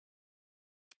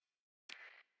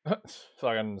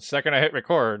Fucking second I hit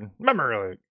record. Memory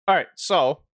leak. Alright,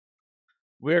 so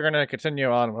we're gonna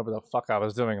continue on whatever the fuck I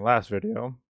was doing last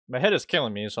video. My head is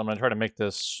killing me, so I'm gonna try to make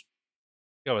this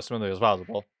go as smoothly as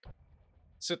possible.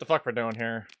 Let's see what the fuck we're doing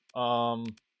here. I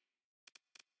don't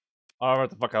know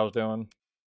what the fuck I was doing,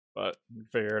 but we can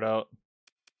figure it out.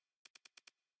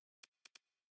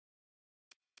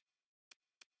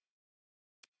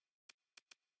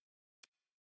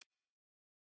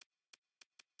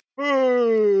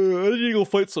 I need to go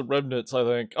fight some remnants, I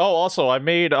think. Oh, also, I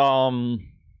made all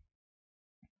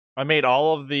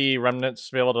of the remnants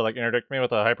to be able to like interdict me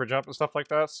with a hyper jump and stuff like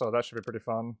that, so that should be pretty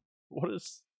fun. What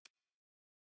is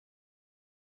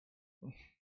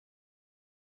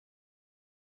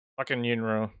fucking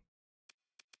Yunru?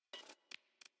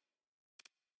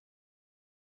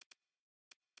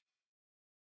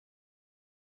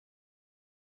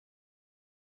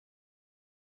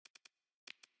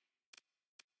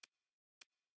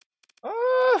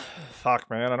 Fuck,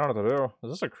 man, I don't know what to do.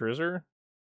 Is this a cruiser?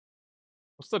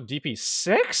 What's the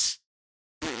DP6?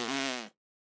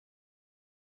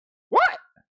 What?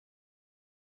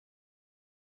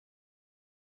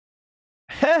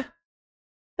 Heh?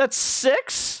 That's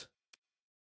 6?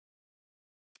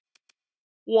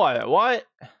 What? What?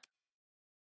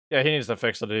 Yeah, he needs to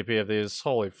fix the DP of these.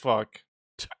 Holy fuck.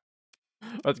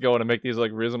 Let's go in and make these,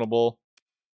 like, reasonable.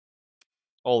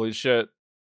 Holy shit.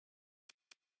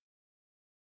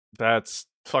 That's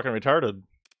fucking retarded.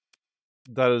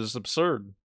 That is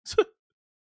absurd. Does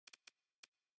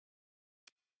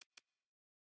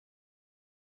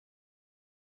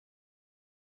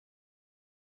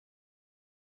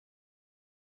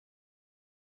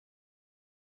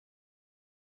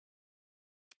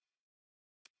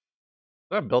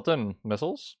that have built-in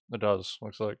missiles? It does,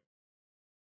 looks like.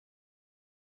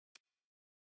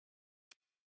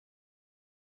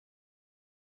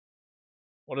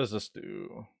 What does this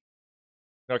do?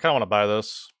 I kinda wanna buy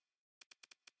this.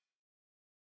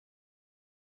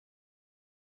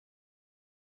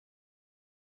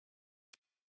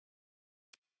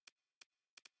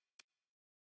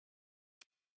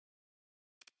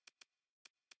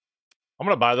 I'm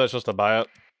gonna buy this just to buy it.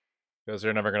 Because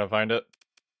you're never gonna find it.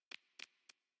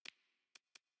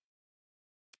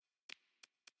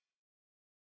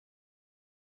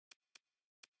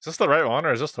 Is this the right one,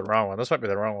 or is this the wrong one? This might be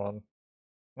the wrong one.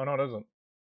 Oh, no, it isn't.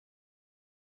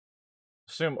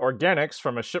 Assume organics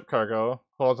from a ship cargo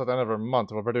holds at the end of a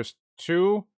month will produce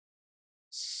 2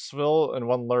 swill and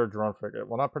 1 large drone frigate.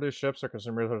 Will not produce ships or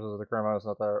consume resources of the current amount is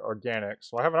not there.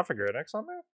 Organics. Will I have enough organics on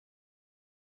me?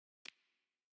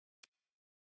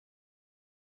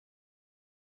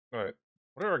 Wait,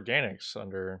 what are organics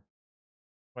under?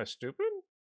 Am I stupid?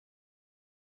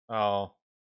 Oh.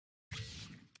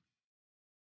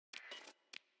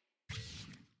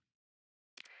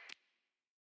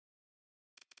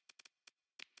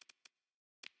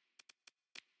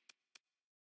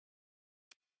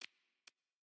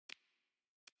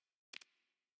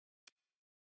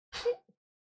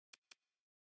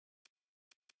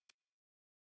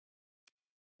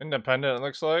 Independent, it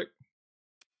looks like.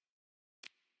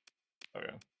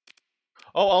 Okay.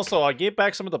 Oh, also, I gave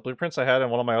back some of the blueprints I had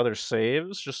in one of my other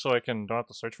saves, just so I don't have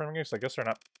to search for them again, because I guess they're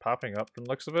not popping up from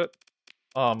the looks of it.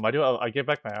 I gave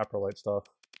back my Aprolite stuff.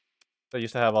 I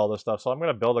used to have all this stuff, so I'm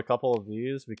gonna build a couple of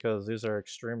these, because these are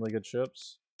extremely good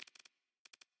ships.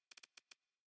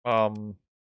 Love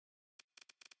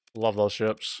those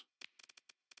ships.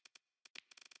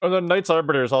 And then Knight's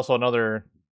Arbiter is also another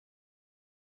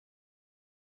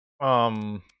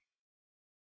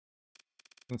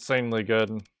insanely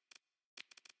good.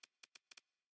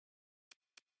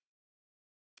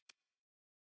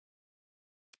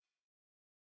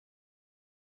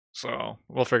 So,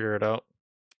 we'll figure it out.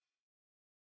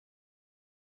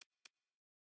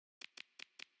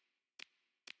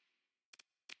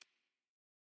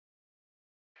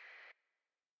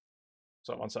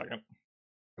 So, 1 second.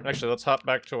 Actually, let's hop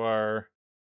back to our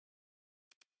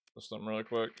system really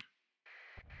quick.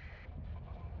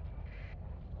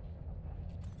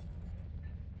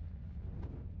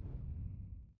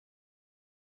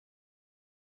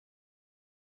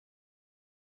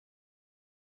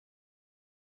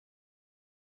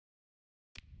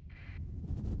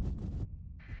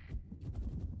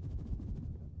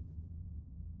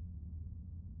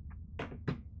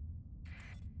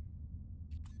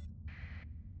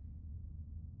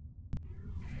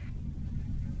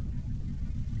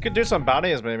 Could do some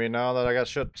bounties maybe now that I got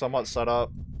shit somewhat set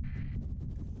up.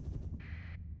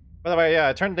 By the way, yeah,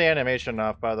 I turned the animation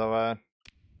off, by the way,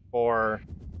 for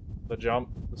the jump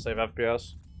to save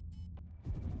FPS.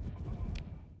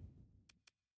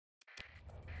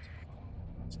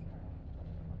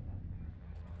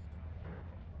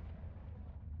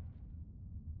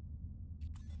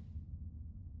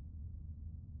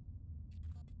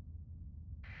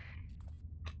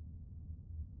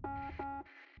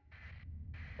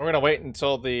 We're gonna wait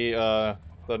until the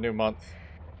new month.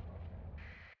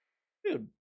 Dude.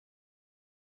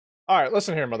 Alright,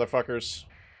 listen here, motherfuckers.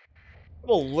 I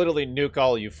will literally nuke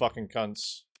all you fucking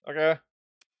cunts. Okay?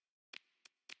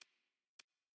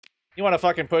 You wanna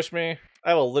fucking push me?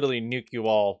 I will literally nuke you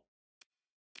all.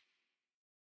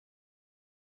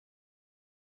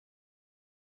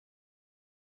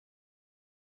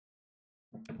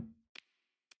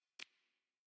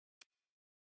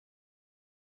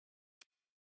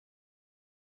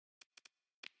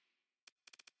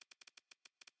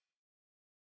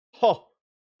 Oh!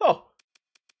 Oh!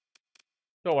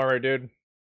 Don't worry, dude.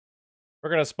 We're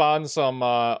gonna spawn some,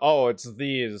 oh, it's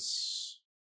these.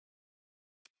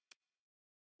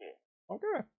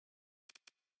 Okay.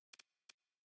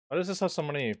 Why does this have so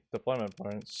many deployment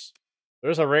points?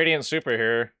 There's a Radiant Super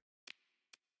here.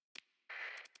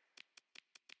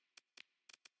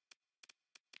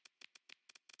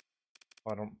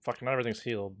 Oh, I don't, fucking not everything's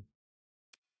healed.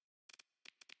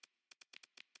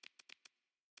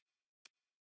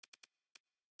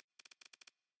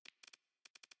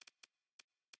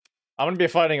 I'm gonna be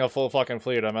fighting a full fucking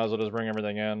fleet. I might as well just bring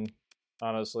everything in.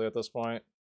 Honestly, at this point.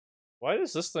 Why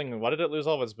does this thing, why did it lose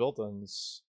all of its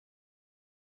built-ins?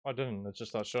 Oh, it didn't. It's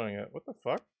just not showing it. What the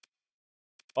fuck?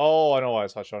 Oh, I know why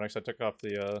it's not showing, because I took off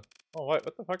the, oh,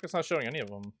 what the fuck? It's not showing any of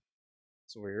them.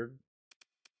 It's weird.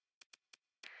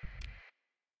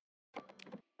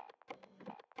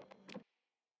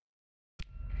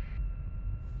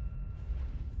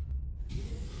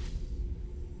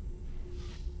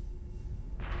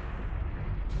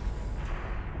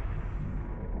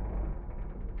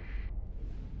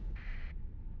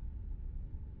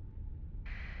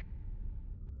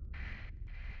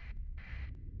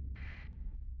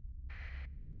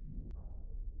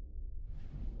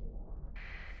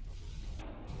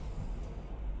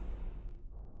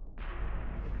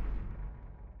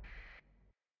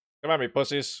 Come at me,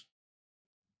 pussies.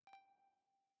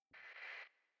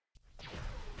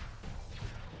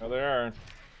 There they are.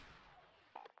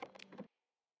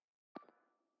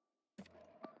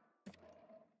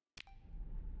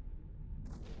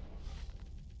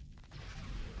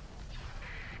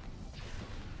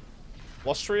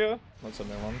 Lustria? That's a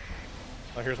new one.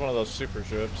 Oh, here's one of those super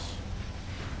ships.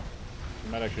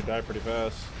 You might actually die pretty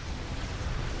fast.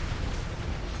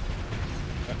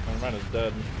 Never mind, it's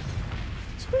dead.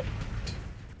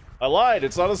 I lied,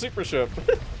 it's not a super ship.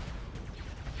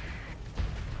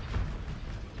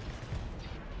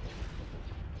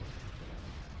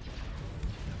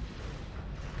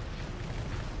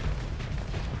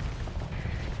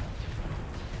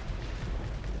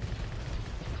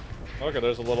 Okay,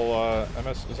 there's a little,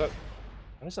 MS, is that,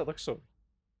 why does that look so...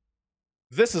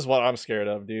 This is what I'm scared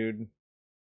of, dude.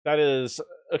 That is,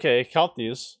 okay, count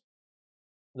these.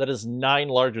 That is 9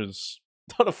 larges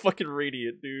on a fucking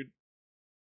Radiant, dude.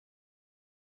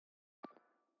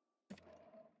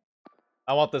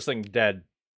 I want this thing dead.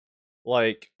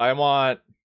 Like, I want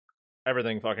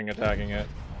everything fucking attacking it.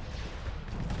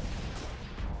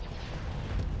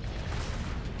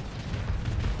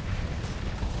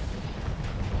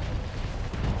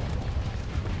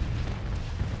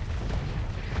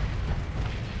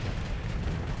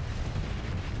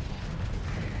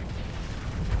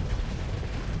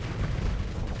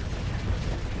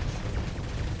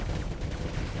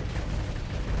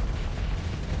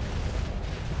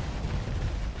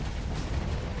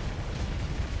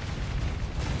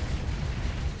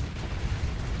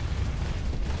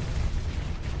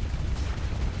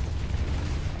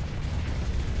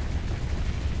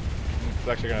 It's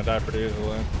actually gonna die pretty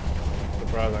easily.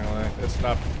 Surprisingly. It's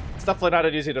definitely not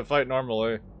as easy to fight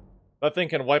normally. That thing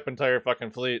can wipe entire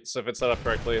fucking fleets if it's set up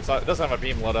correctly. It doesn't have a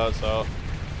beam let out, so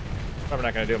probably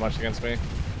not gonna do much against me.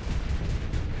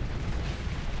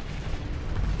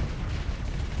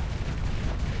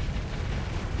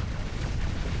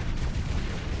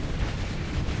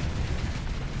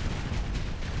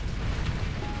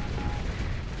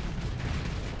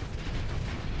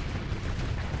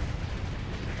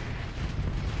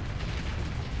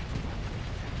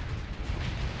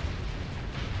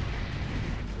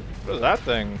 What is that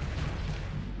thing?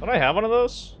 Don't I have one of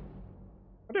those?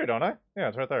 I do, don't I? Yeah,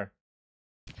 it's right there.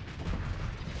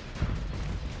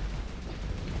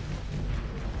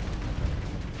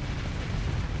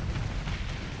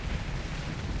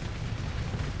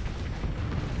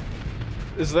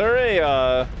 Is there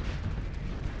a,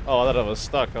 oh, I thought it was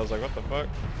stuck. I was like, what the fuck?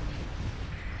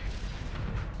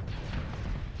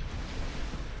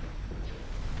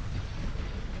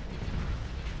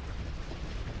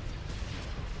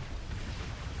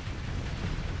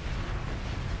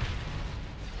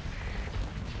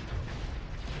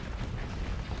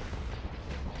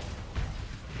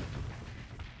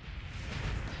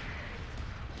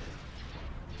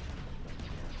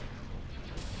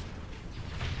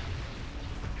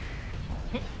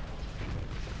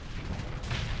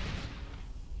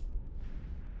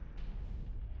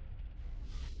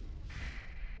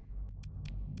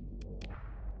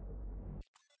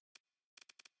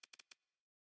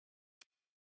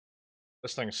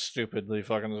 This thing's stupidly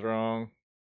fucking wrong.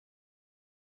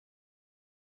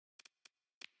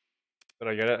 Did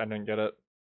I get it? I didn't get it.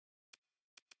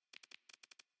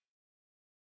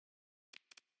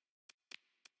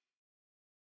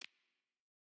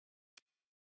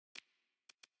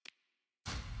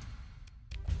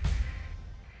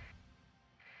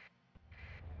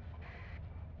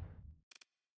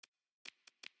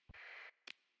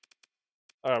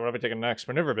 Alright, what are we taking next?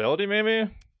 Maneuverability,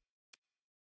 maybe?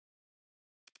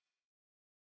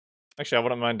 Actually, I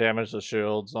wouldn't mind damage to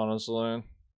shields, honestly.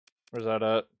 Where's that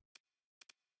at?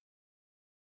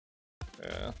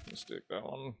 Yeah, let's take that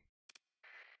one.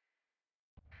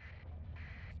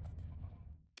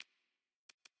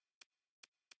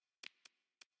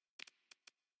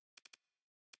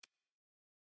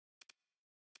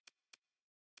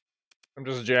 I'm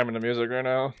just jamming the music right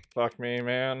now. Fuck me,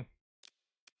 man.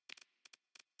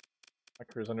 My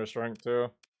crew's under strength,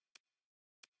 too.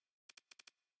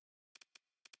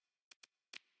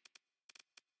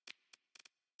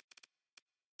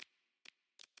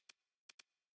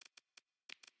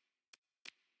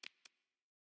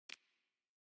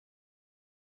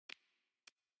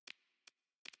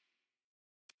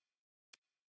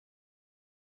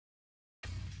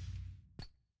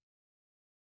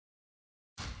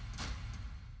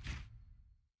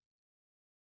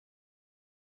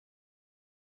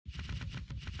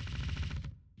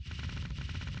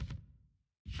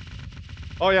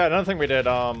 Oh yeah, another thing we did,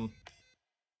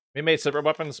 we made super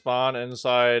weapons spawn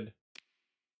inside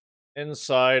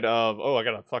of, oh, I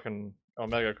got a fucking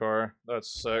Omega core. That's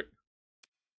sick.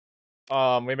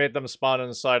 We made them spawn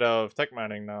inside of tech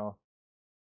mining now.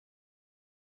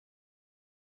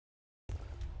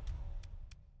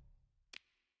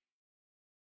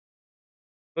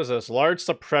 What is this? Large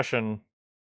suppression.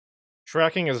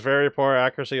 Tracking is very poor,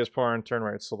 accuracy is poor, and turn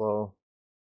rate's low.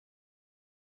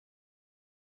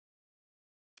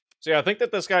 So yeah, I think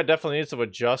that this guy definitely needs to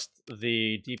adjust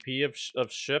the DP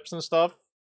of ships and stuff.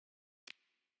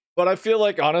 But I feel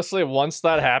like, honestly, once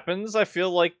that happens, I feel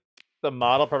like the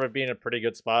model probably be in a pretty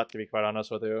good spot, to be quite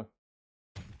honest with you.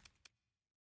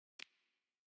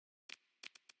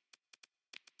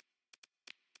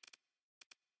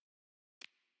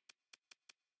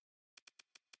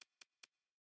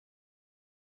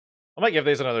 I might give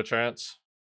these another chance.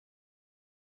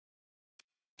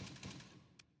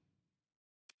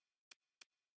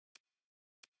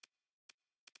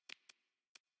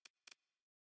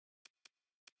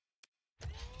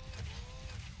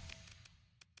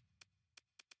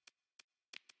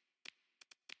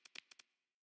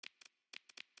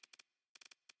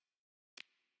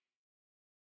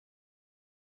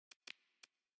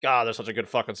 God, there's such a good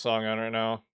fucking song on right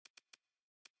now.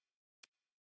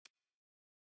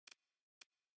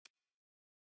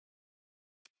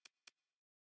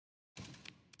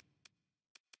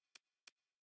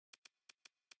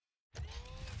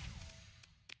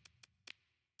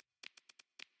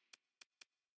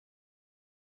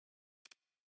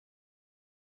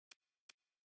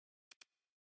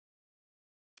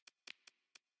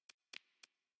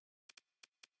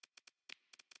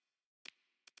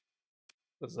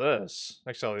 What's this?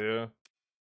 XLU.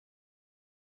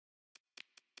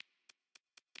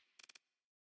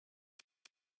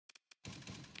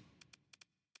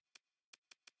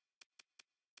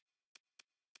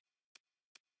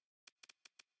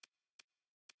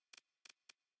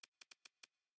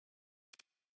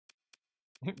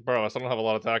 Bro, I still don't have a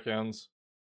lot of tachyons.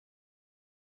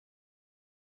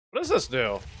 What does this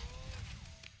do?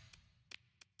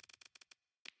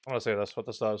 I want to say this, what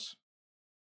this does.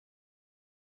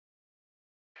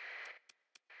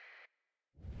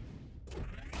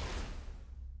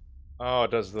 Oh,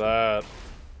 it does that. I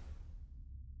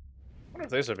wonder if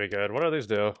these would be good. What do these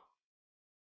do?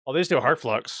 Oh, these do heart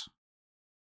flux.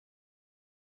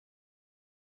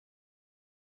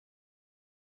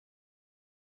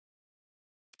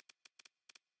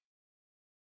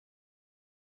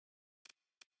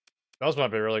 Those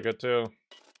might be really good too.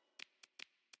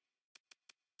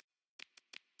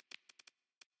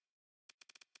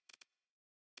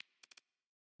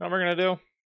 Know what we're gonna do?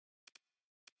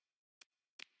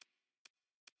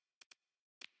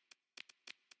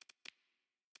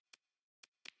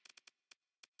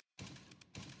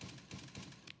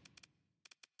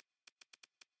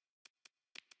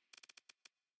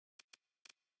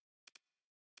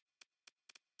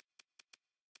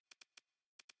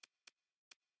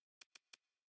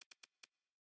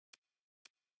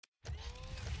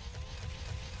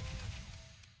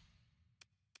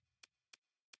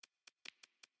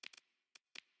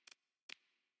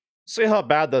 See how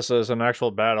bad this is in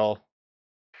actual battle.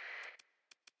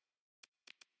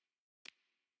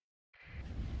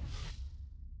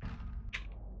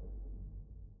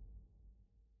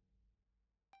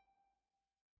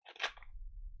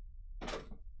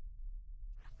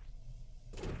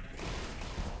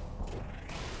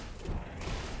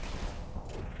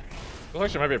 This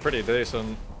actually might be pretty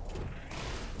decent.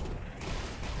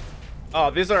 Oh,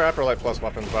 these are Afterlife Plus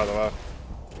weapons, by the way.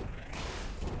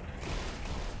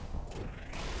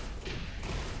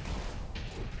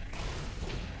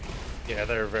 Yeah,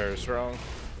 they're very strong.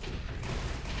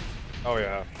 Oh,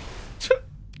 yeah.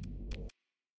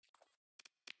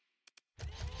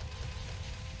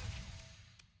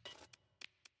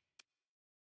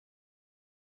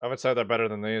 I would say they're better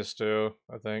than these two,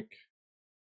 I think.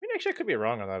 I mean, actually, I could be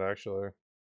wrong on that, actually.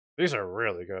 These are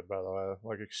really good, by the way.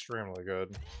 Like, extremely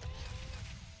good.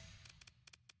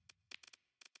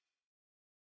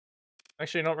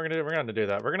 Actually, you know what we're gonna do? We're gonna do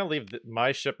that. We're gonna leave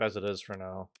my ship as it is for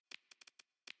now.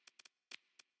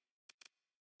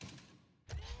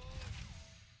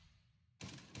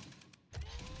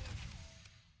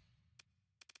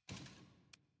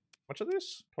 Much of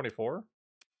this? 24?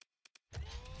 Let's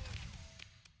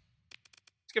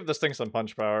give this thing some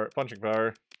punching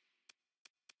power.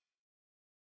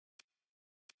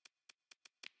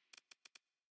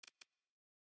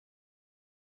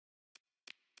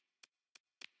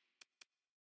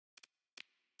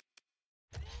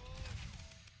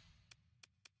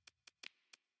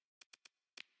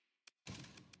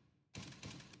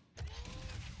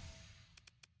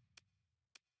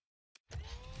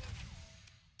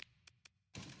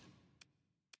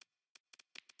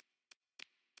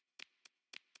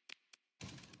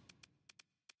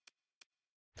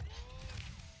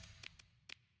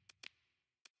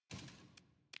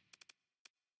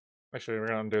 Actually, we're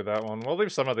gonna do that one. We'll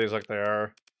leave some of these like they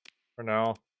are for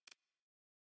now.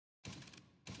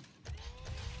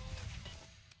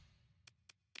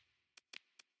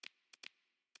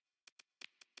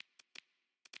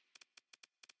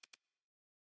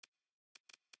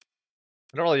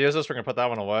 I don't really use this, we're gonna put that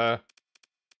one away.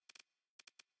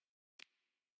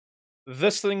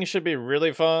 This thing should be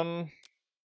really fun.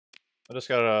 I just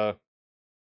gotta...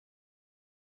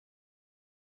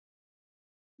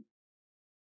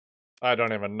 I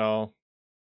don't even know.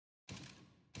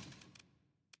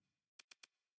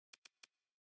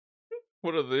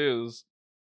 What are these?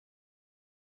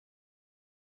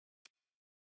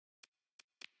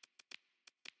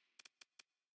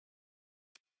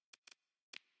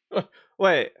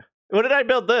 Wait, when did I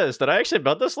build this? Did I actually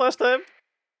build this last time?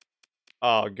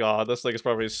 Oh god, this thing is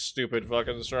probably stupid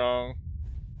fucking strong.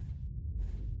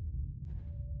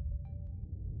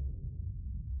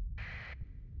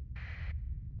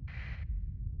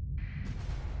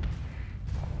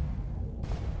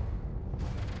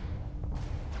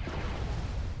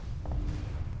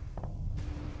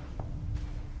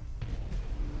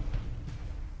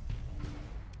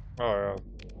 Oh yeah.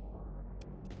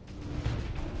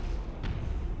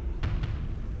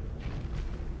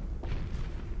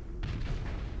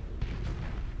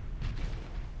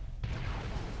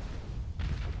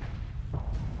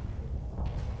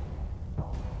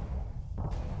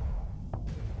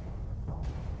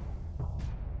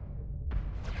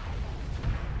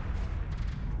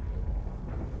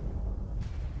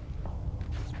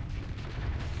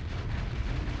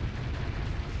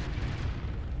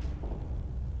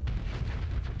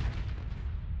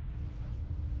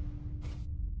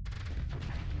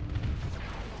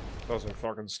 Those are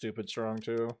fucking stupid strong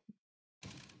too.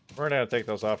 We're gonna take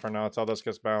those off for now until this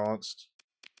gets balanced.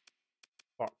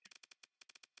 Fuck.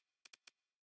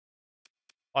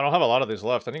 I don't have a lot of these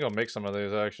left. I need to go make some of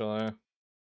these actually.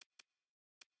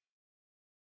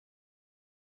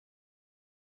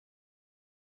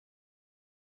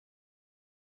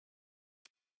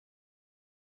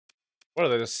 What are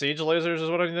they? The siege lasers is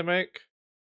what I need to make?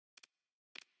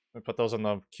 Let me put those in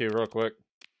the queue real quick.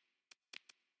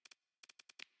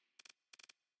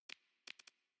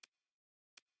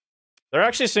 They're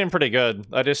actually seem pretty good.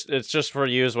 It's just for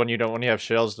use when you have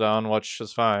shields down, which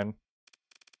is fine.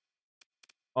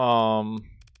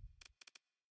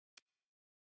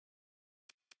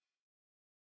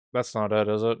 That's not it,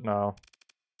 is it? No.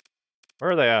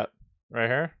 Where are they at? Right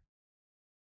here?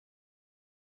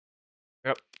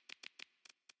 Yep.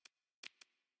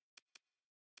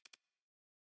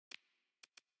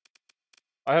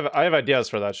 I have ideas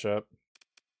for that ship.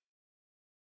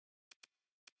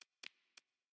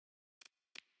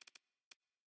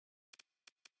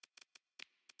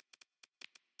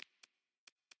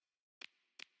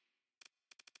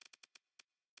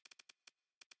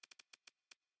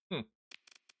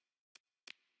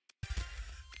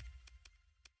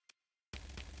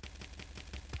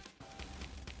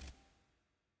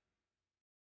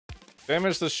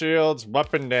 Damage the shields,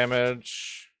 weapon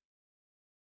damage.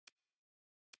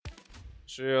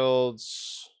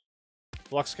 Shields.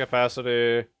 Flux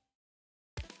capacity.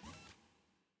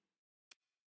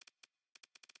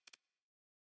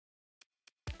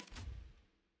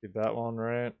 Did that one,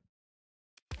 right?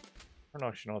 I don't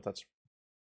actually know what that's...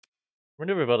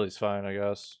 Renewability's fine, I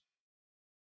guess.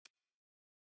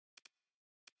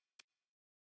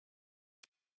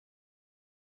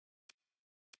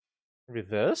 Maybe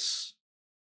this?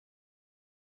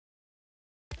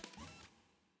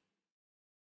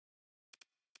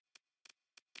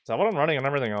 Is that what I'm running on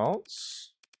everything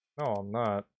else? No, I'm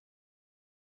not.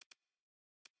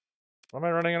 What am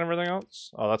I running on everything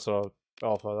else? Oh, that's a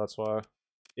alpha, that's why.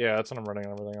 Yeah, that's what I'm running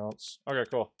on everything else. Okay,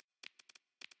 cool.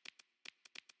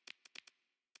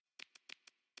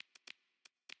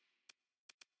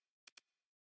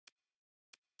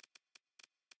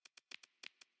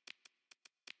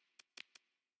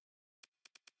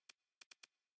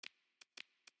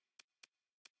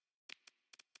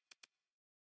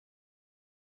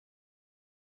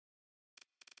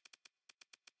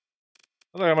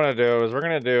 What I'm gonna do is we're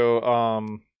gonna do,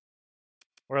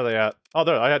 where are they at? Oh,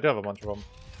 there, I do have a bunch of them.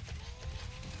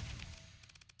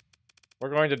 We're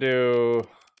going to do...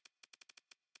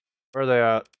 Where are they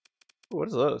at? Ooh, what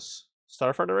is this?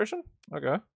 Star Federation?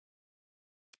 Okay.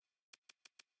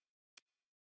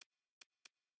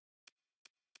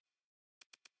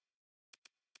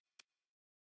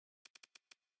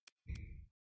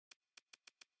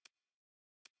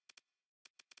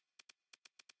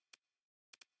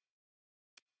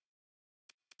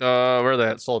 Where are they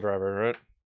at? Soul Driver, right?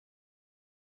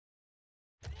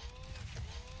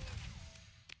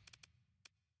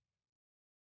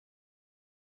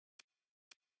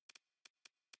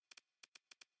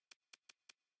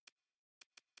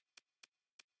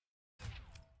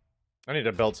 I need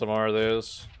to build some more of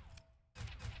these.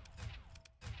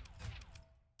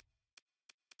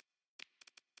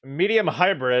 Medium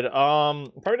hybrid.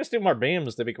 Probably just do more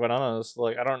beams, to be quite honest.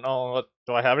 Like, I don't know what...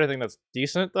 Do I have anything that's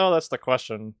decent, though? That's the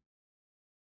question.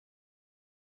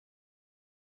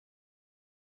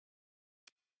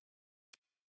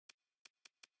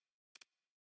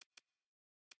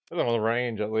 I don't know the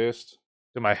range, at least.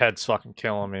 Dude, my head's fucking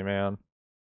killing me, man.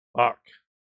 Fuck.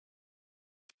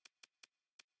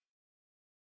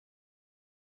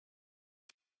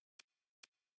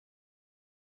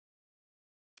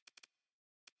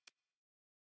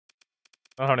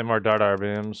 I don't have any more Dardar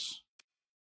beams.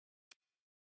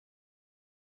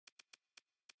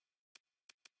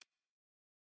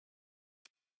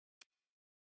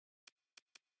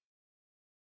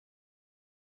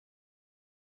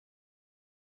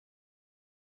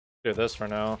 Do this for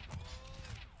now.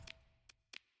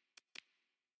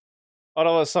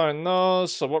 Auto assign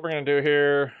those. So what we're gonna do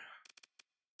here...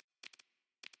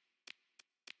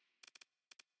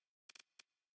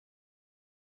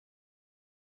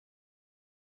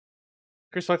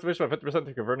 Increase flexibility by 50%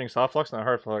 through converting soft flux and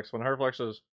hard flux. When hard flux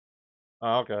is...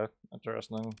 Oh, okay.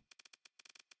 Interesting.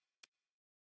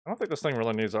 I don't think this thing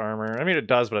really needs armor. I mean, it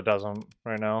does, but it doesn't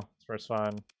right now. So it's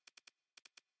fine.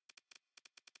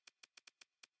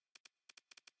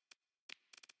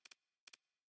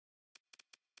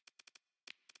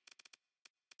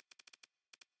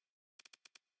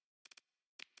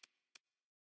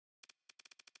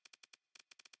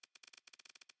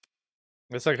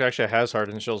 This thing actually has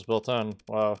hardened shields built in.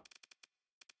 Wow.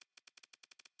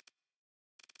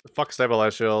 Fuck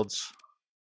stabilized shields.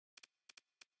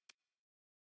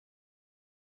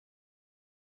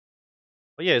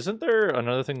 But yeah, isn't there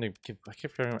another thing that give, I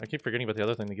keep forgetting about the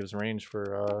other thing that gives range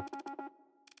for oh,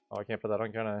 I can't put that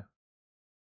on, can I?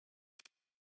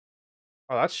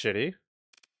 Oh, that's shitty.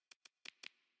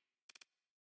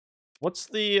 What's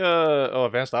the oh,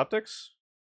 advanced optics?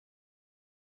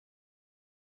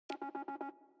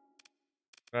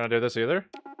 Can I do this either?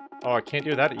 Oh, I can't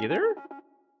do that either?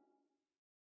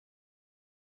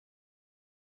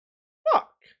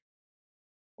 Fuck.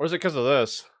 Or is it because of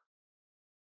this?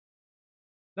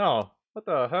 No. What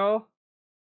the hell?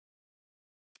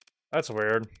 That's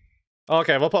weird.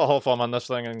 Okay, we'll put a whole foam on this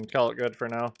thing and call it good for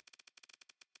now.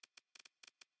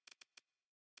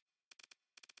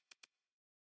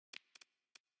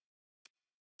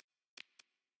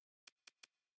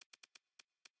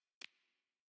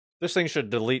 This thing should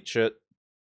delete shit.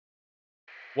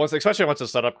 Especially once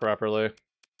it's set up properly.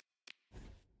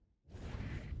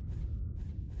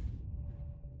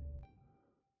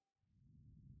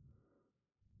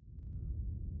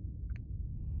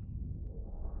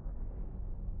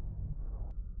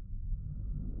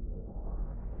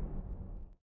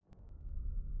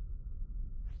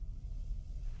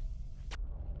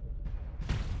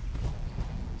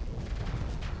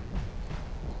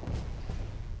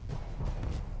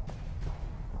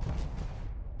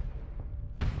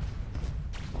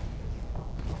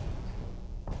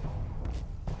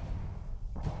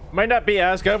 Might not be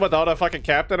as good without a fucking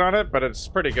captain on it, but it's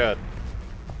pretty good.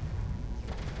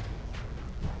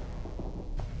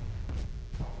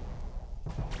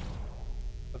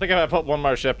 I think if I put one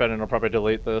more ship in, it'll probably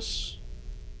delete this.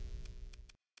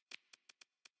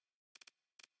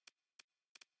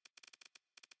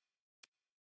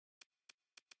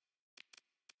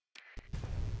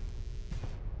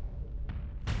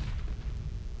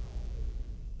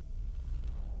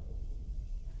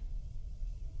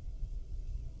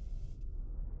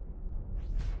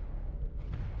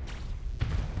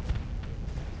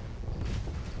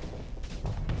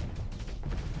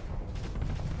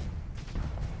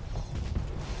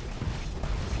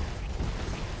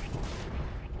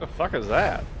 The fuck is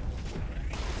that?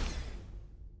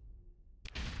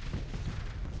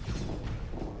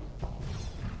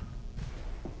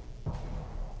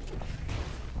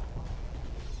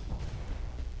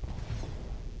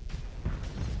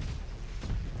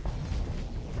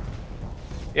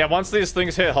 Yeah, once these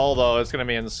things hit hull, though, it's gonna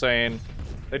be insane.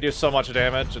 They do so much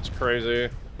damage, it's crazy.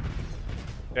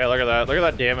 Yeah, look at that. Look at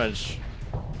that damage.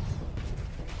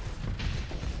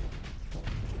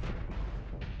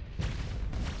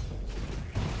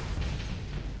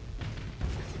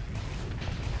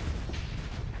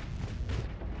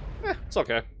 It's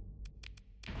okay.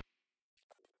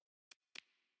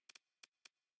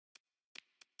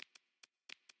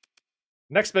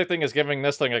 Next big thing is giving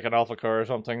this thing like an alpha core or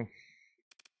something.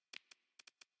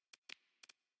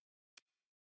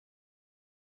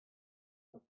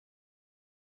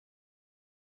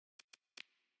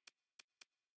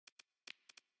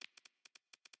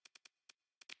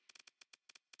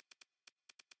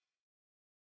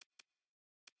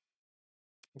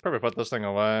 I'll probably put this thing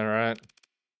away, right?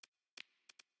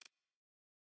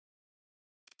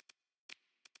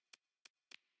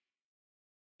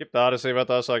 Keep the Odyssey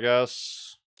with us, I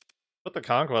guess. Put the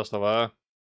Conquest away.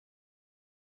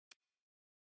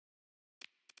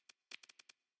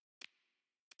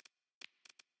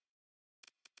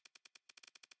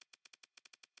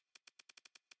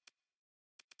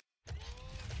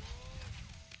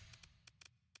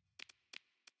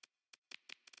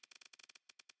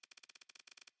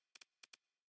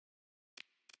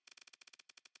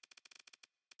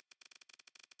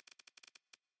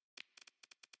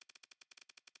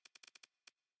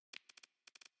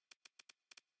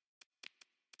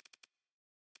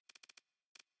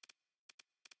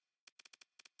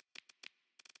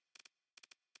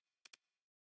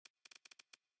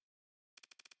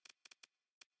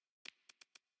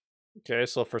 Okay,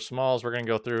 so for smalls, we're gonna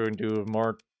go through and do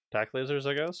more tack lasers,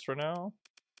 I guess, for now.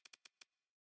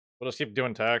 We'll just keep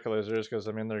doing tack lasers, because,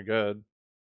 I mean, they're good.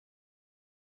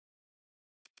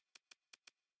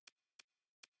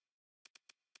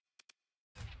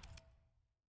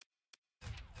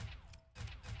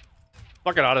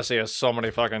 Fucking Odyssey has so many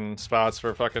fucking spots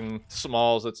for fucking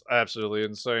smalls, it's absolutely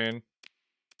insane.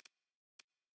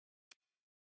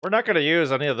 We're not gonna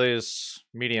use any of these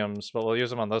mediums, but we'll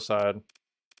use them on this side.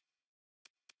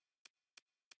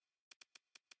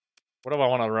 What do I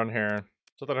want to run here?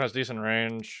 Something that has decent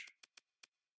range.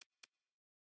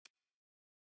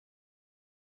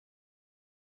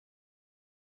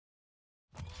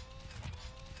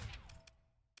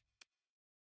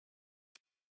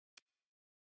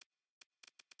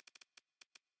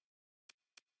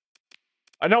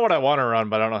 I know what I want to run,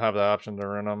 but I don't have the option to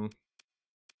run them.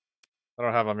 I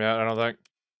don't have them yet, I don't think.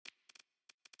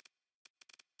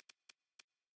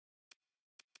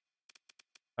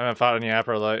 I haven't fought any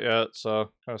Aprolite yet,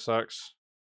 so kind of sucks.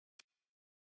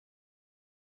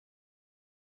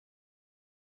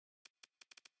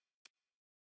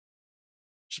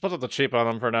 Just put the cheap on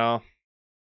them for now.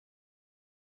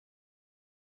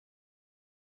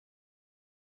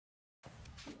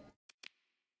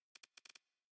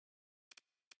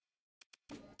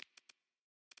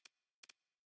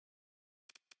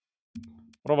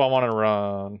 What do I want to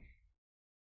run?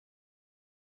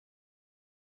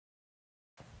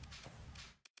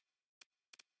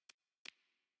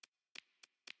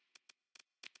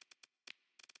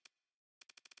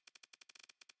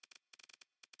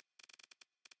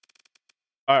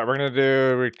 Alright, we're gonna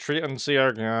do retreat and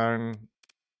CR gun,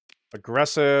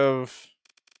 aggressive,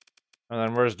 and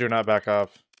then we're just do not back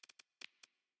off.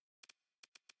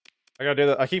 I gotta do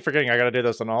that. I keep forgetting I gotta do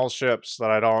this on all ships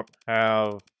that I don't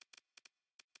have.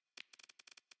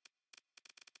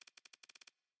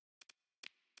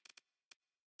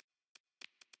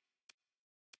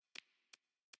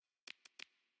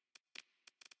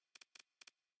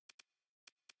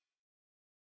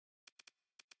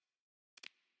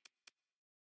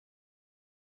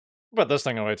 Put this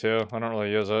thing away too. I don't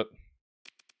really use it.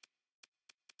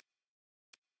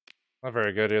 Not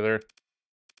very good either.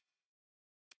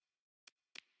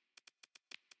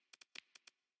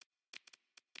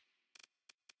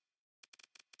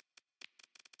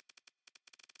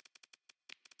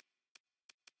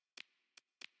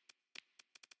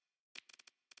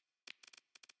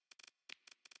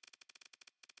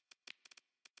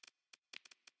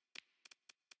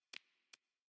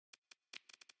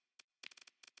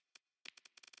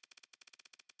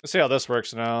 Let's see how this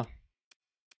works now.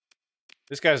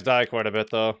 These guys die quite a bit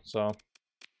though, so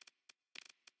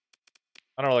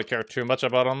I don't really care too much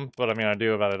about them, but I mean I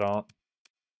do about it all.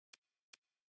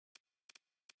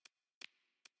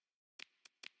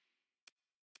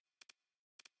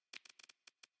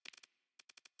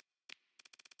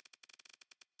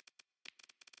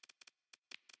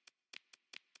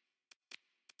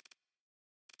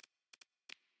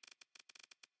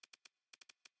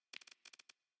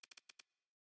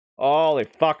 Holy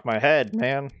fuck, my head,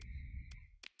 man.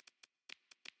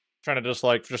 Trying to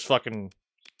just fucking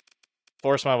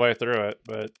force my way through it,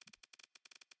 but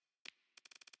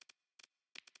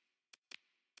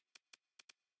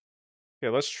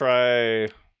okay, let's try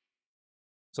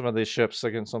some of these ships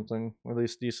against something at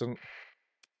least decent.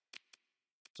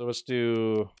 So let's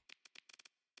do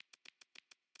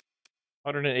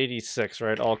 186,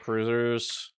 right? All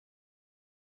cruisers.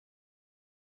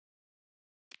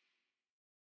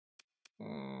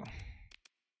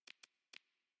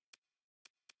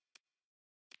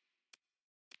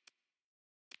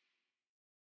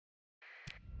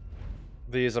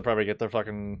 These will probably get their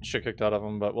fucking shit kicked out of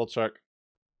them, but we'll check.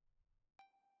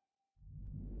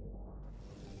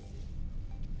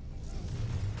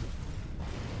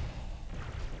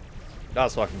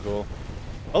 That's fucking cool.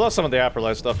 I love some of the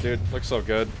Apperlight stuff, dude. Looks so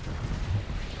good.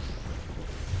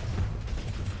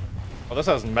 Oh, this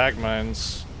has mag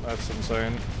mines. That's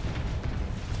insane.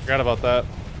 Forgot about that.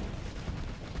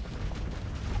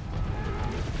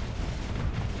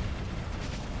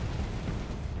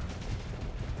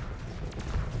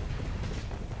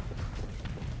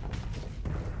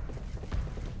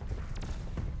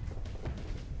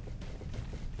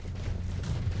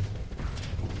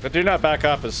 The do not back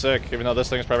up is sick, even though this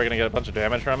thing's probably gonna get a bunch of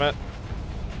damage from it.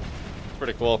 It's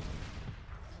pretty cool.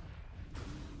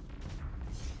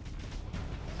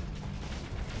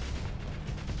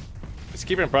 It's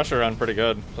keeping pressure on pretty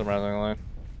good, surprisingly.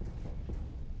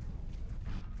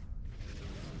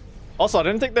 Also, I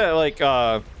didn't think that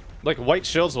like white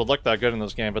shields would look that good in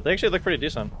this game, but they actually look pretty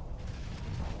decent.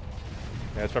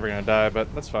 Yeah, it's probably gonna die,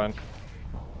 but that's fine.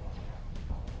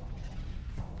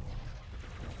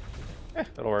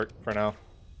 It'll work for now.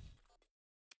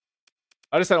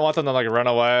 I just didn't want them to like run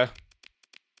away.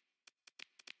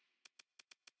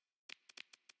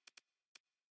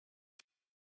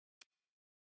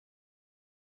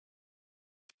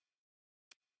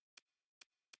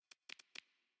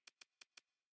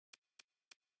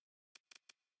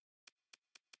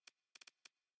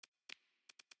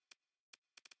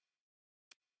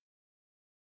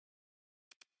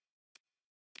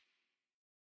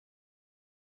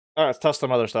 Alright, let's test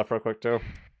some other stuff real quick too.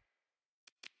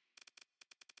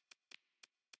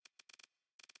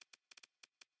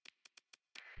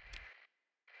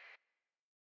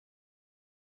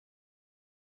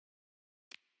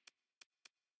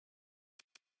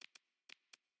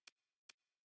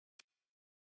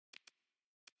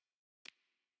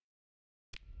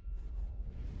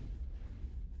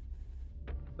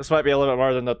 This might be a little bit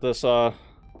more than that this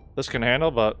can handle,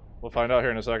 but we'll find out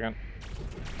here in a second.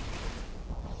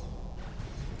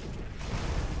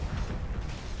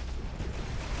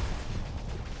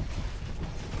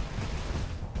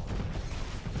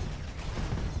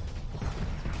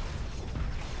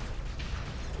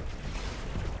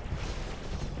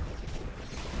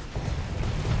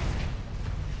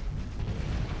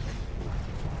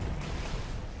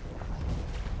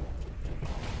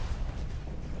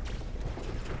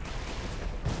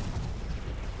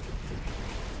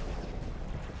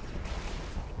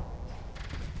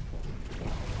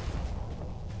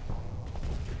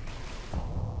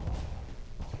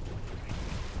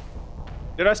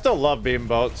 Dude, I still love beam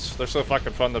boats. They're so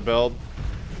fucking fun to build.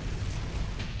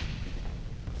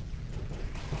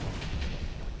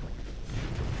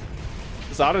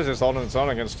 This Odyssey is holding its own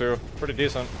against two. Pretty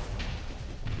decent.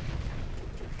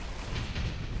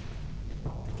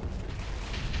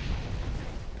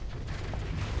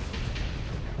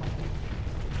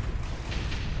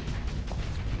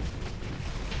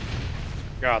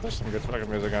 God, there's some good fucking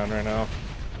music on right now.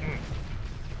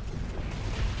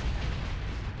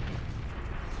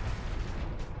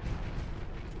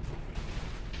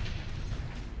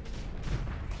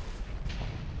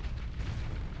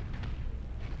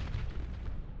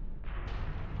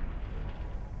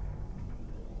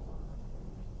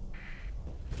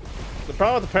 The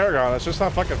problem with the Paragon, it's just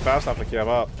not fucking fast enough to keep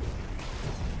up.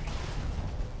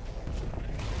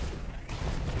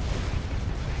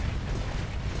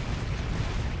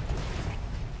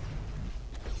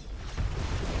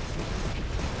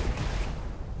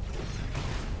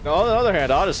 Now, on the other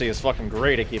hand, Odyssey is fucking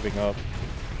great at keeping up.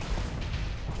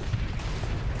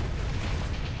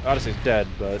 Odyssey's dead,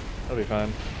 but it'll be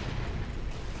fine.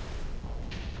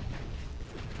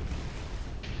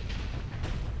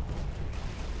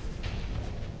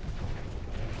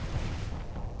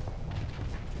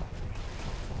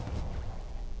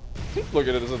 Look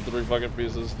at it as in 3 fucking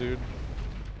pieces, dude.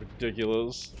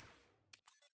 Ridiculous.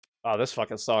 Oh, this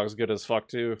fucking song is good as fuck,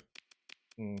 too.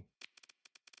 Is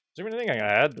there anything I can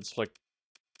add that's like...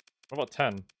 What about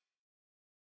 10?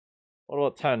 What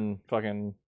about 10 fucking...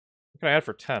 What can I add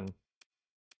for 10?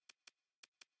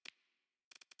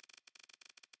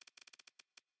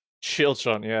 Shield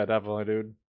shot, yeah, definitely,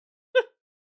 dude.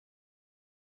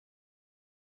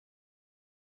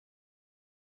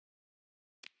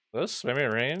 This? Maybe a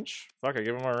range? Fuck it,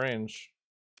 give him more range.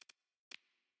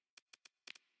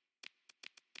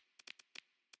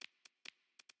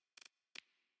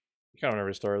 You kind of want to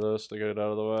restore this to get it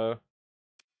out of the way.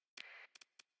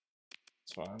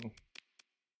 It's fine.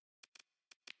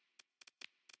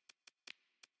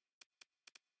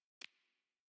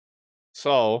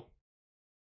 So,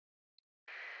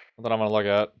 what I'm gonna look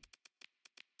at.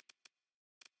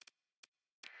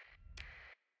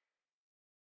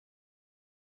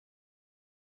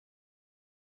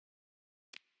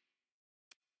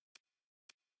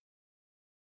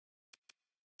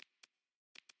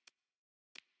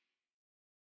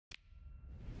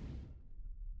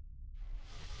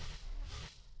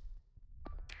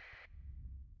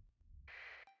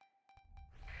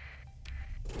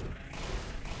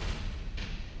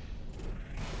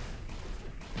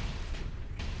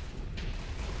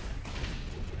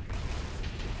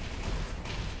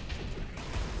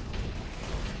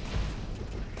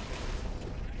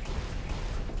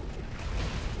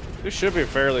 This should be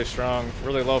fairly strong.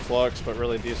 Really low flux, but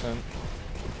really decent.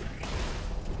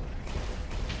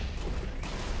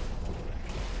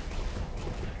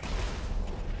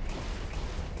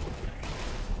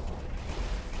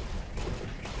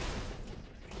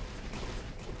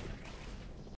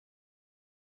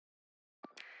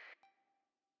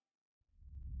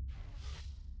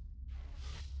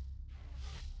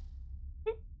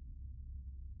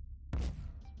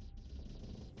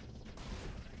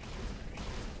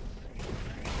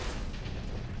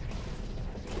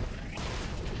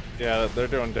 Yeah, they're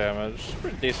doing damage.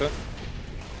 Pretty decent.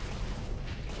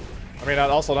 I mean,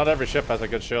 also, not every ship has a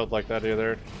good shield like that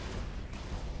either.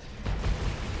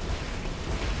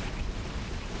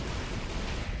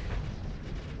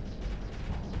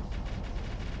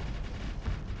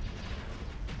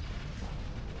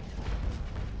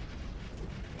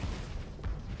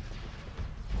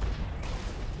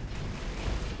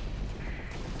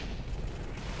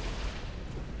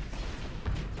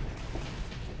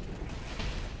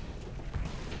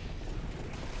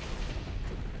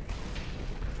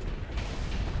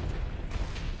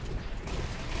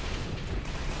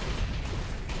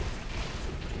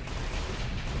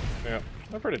 Yeah,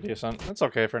 they're pretty decent. It's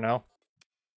okay for now.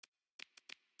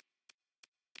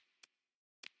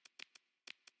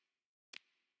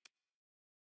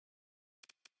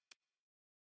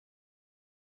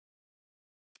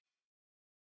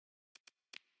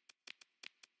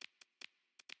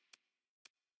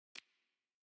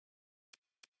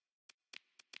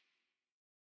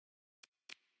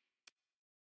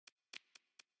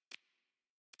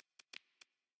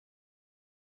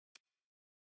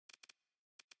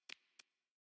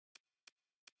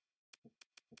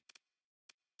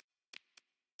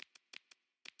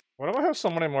 Why do I have so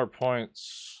many more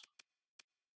points?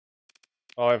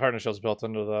 Oh, I have hardened shields built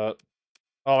into that.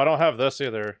 Oh, I don't have this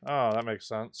either. Oh, that makes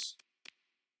sense.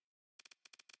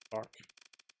 Fuck.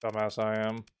 Dumbass I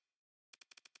am.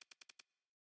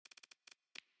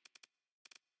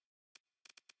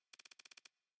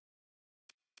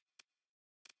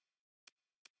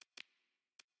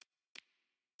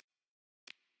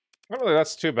 Not really,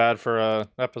 that's too bad for a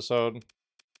episode.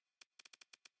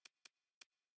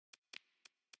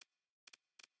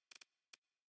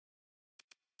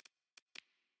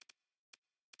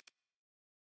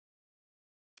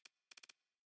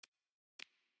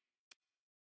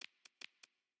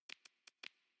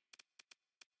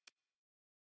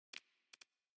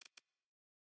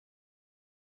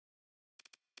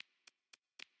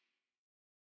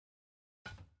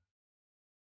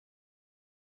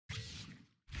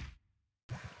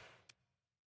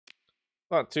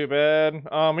 Not too bad.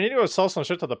 We need to go sell some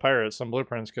shit to the pirates, some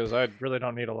blueprints, because I really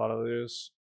don't need a lot of these.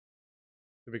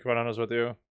 To be quite honest with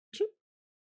you.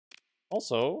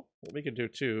 Also, what we could do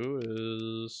too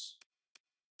is...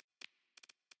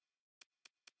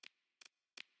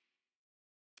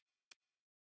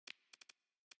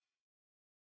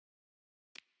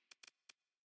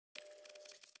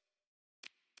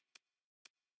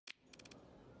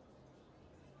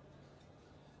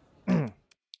 what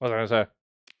was I gonna say?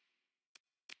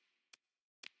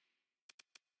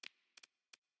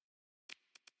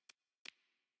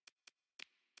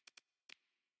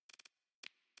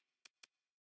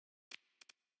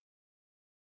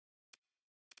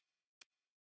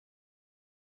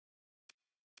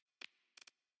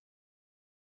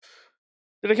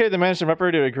 Dedicated the management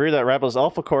member to agree that Rabel's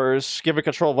alpha cores give it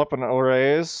control of weapon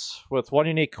arrays with one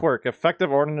unique quirk.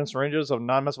 Effective ordnance ranges of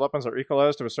non-missile weapons are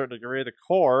equalized to a certain degree. The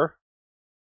core,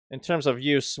 in terms of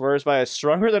use, swears by a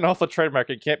stronger than alpha trademark.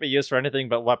 It can't be used for anything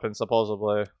but weapons,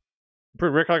 supposedly.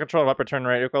 Improved recoil control of weapon turn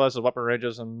rate, equalizes weapon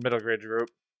ranges in middle grade group.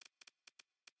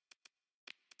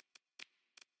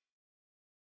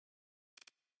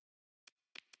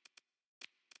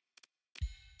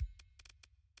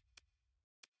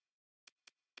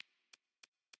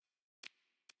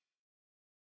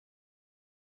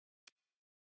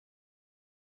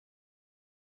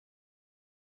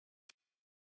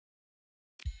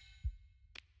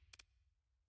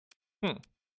 Hmm.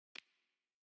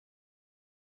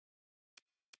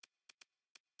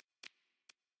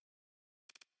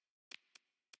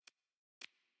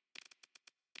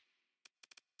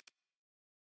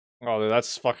 Oh, dude,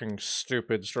 that's fucking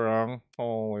stupid strong.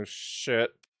 Holy shit.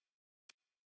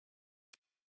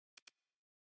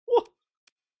 Woo.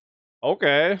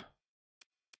 Okay.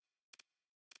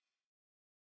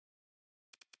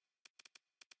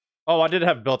 Oh, I did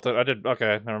have built it. I did.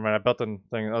 Okay, never mind. I built the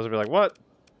thing. I was gonna be like, what?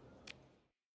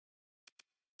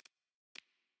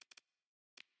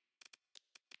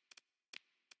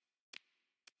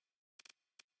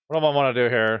 What do I want to do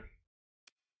here?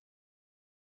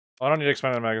 I don't need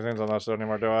expanded magazines on this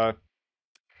anymore, do I?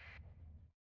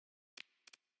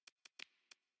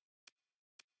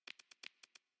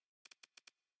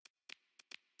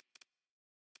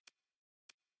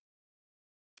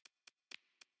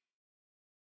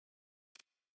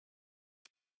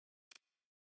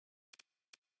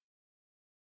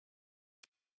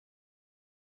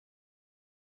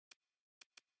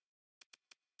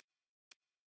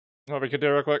 What we could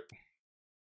do real quick?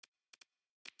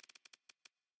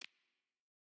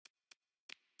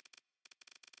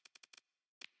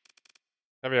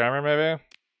 Heavy armor, maybe?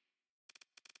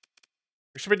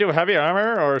 Should we do heavy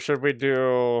armor, or should we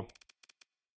do...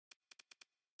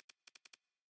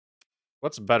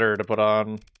 What's better to put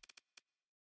on?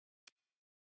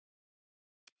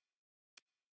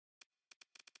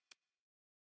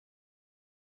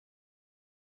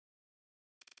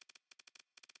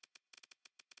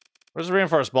 Where's the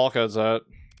reinforced bulkheads at?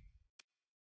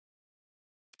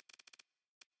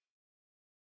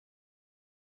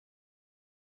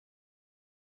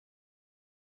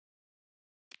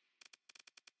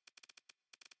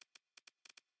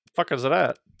 Fuck is it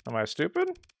at? Am I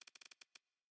stupid?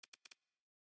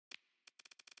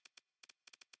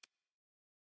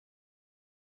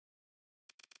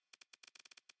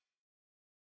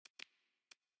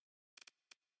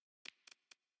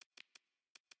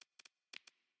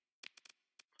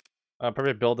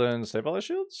 Probably build in stabilize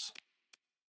shields?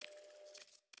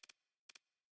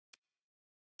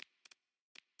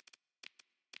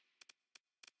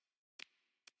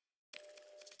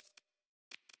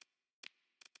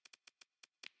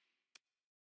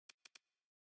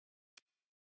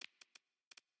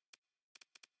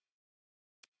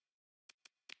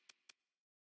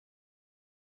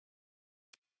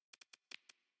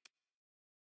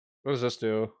 What does this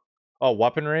do? Oh,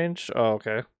 weapon range? Oh,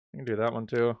 okay. You can do that one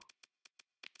too.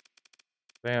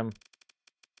 Damn.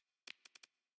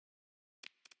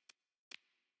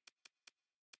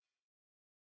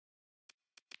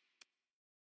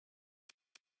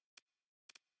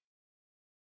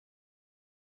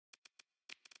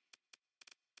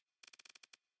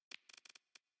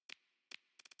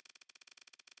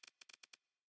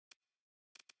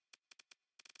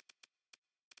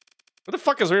 What the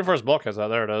fuck is reinforced bulkheads at?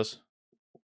 There it is.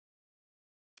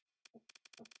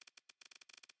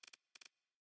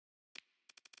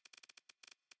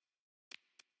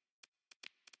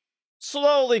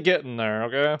 Slowly getting there,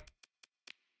 okay?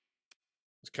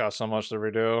 It's cost so much to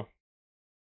redo.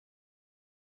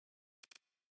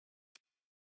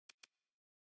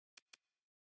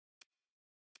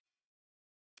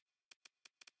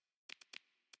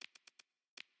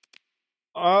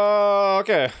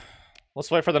 Okay.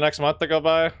 Let's wait for the next month to go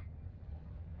by.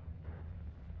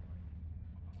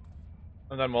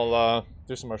 And then we'll,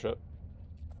 do some more shit.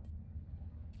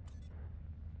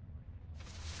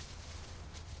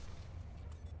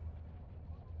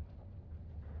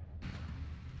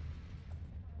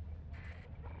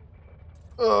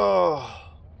 Ugh.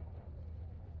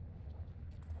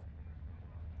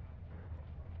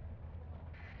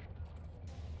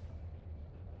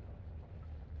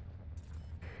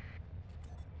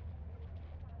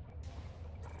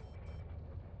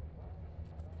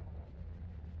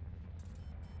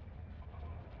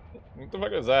 What the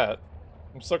fuck is that?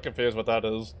 I'm so confused what that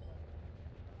is.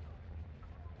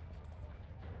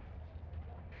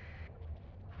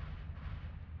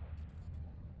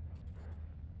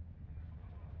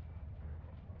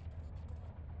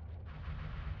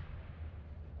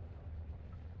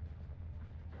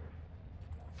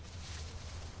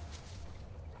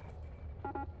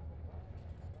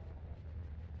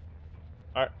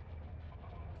 Alright.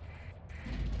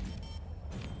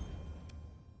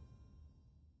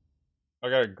 I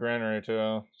got a granary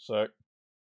too. Sick.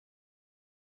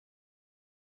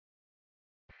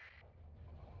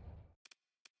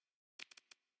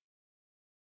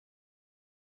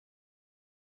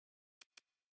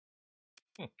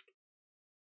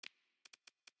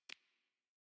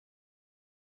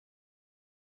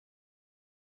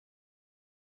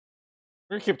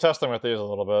 We're gonna keep testing with these a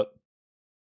little bit.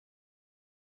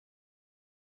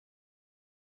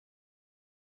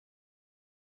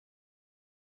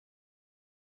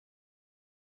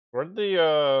 Where'd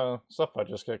the, stuff I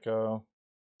just get go?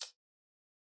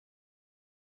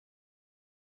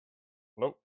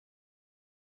 Nope.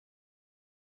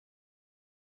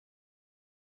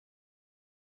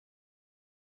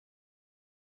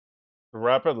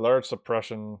 Rapid large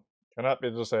suppression cannot be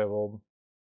disabled.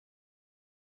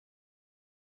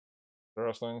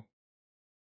 Interesting.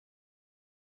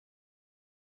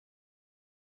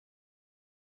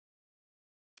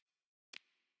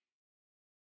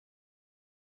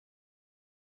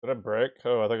 Did it break?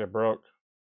 Oh, I think it broke.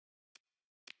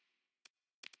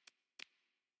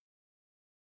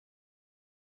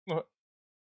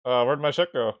 Where'd my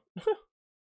shit go?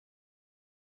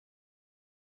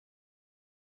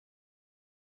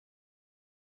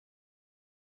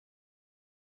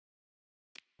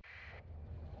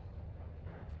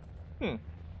 Hmm.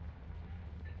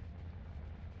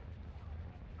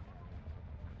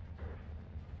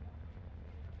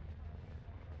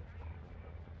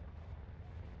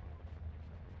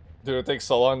 Dude, it takes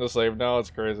so long to save now,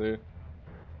 it's crazy.